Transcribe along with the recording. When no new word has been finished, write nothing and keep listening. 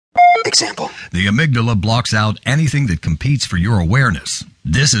Example. The amygdala blocks out anything that competes for your awareness.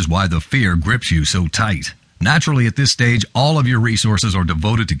 This is why the fear grips you so tight. Naturally, at this stage, all of your resources are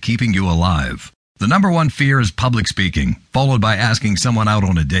devoted to keeping you alive. The number one fear is public speaking, followed by asking someone out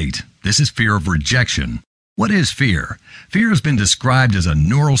on a date. This is fear of rejection. What is fear? Fear has been described as a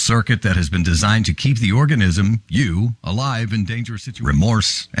neural circuit that has been designed to keep the organism, you, alive in dangerous situations,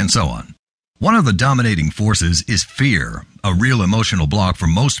 remorse, and so on. One of the dominating forces is fear, a real emotional block for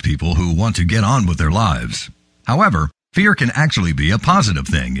most people who want to get on with their lives. However, fear can actually be a positive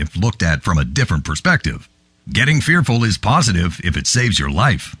thing if looked at from a different perspective. Getting fearful is positive if it saves your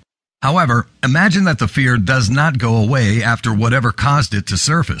life. However, imagine that the fear does not go away after whatever caused it to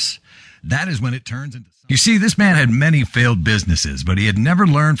surface. That is when it turns into something. You see, this man had many failed businesses, but he had never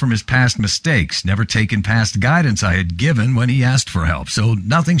learned from his past mistakes, never taken past guidance I had given when he asked for help, so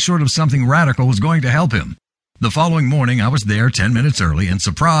nothing short of something radical was going to help him. The following morning, I was there 10 minutes early, and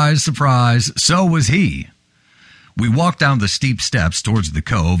surprise, surprise, so was he. We walked down the steep steps towards the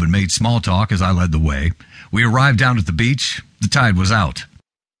cove and made small talk as I led the way. We arrived down at the beach. The tide was out.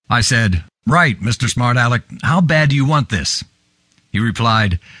 I said, "Right, Mr. Smart Aleck, how bad do you want this?" He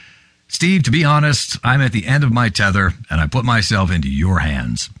replied, "Steve, to be honest, I'm at the end of my tether, and I put myself into your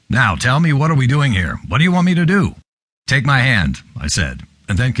hands. Now, tell me, what are we doing here? What do you want me to do?" "Take my hand," I said,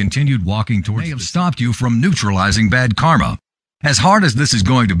 and then continued walking towards. May have stopped you from neutralizing bad karma. As hard as this is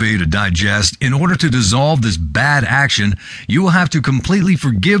going to be to digest, in order to dissolve this bad action, you will have to completely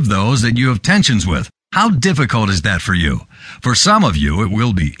forgive those that you have tensions with. How difficult is that for you? For some of you, it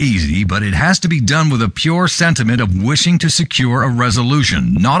will be easy, but it has to be done with a pure sentiment of wishing to secure a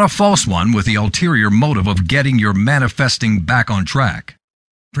resolution, not a false one with the ulterior motive of getting your manifesting back on track.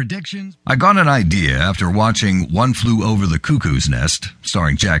 Predictions? I got an idea after watching One Flew Over the Cuckoo's Nest,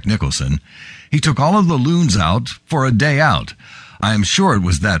 starring Jack Nicholson. He took all of the loons out for a day out. I am sure it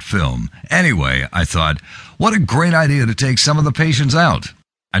was that film. Anyway, I thought, what a great idea to take some of the patients out.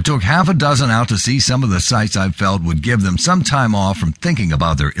 I took half a dozen out to see some of the sights I felt would give them some time off from thinking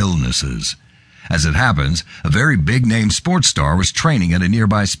about their illnesses. As it happens, a very big-name sports star was training at a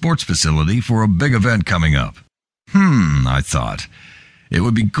nearby sports facility for a big event coming up. I thought, it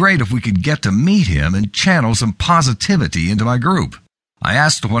would be great if we could get to meet him and channel some positivity into my group. I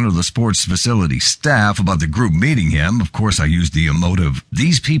asked one of the sports facility staff about the group meeting him. Of course, I used the emotive,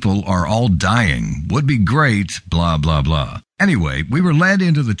 "These people are all dying. Would be great, blah, blah, blah." Anyway, we were led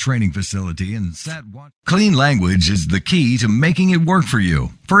into the training facility and sat watching. Clean language is the key to making it work for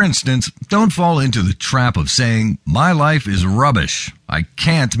you. For instance, don't fall into the trap of saying, "My life is rubbish. I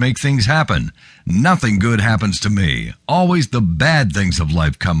can't make things happen. Nothing good happens to me. Always the bad things of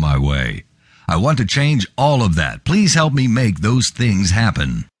life come my way. I want to change all of that. Please help me make those things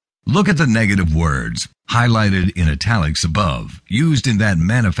happen." Look at the negative words, highlighted in italics above, used in that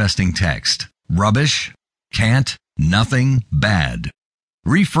manifesting text. Rubbish, can't, nothing, bad.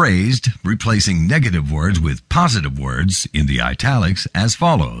 Rephrased, replacing negative words with positive words in the italics as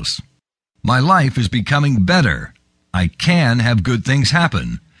follows. My life is becoming better. I can have good things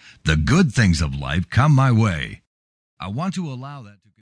happen. The good things of life come my way. I want to allow that.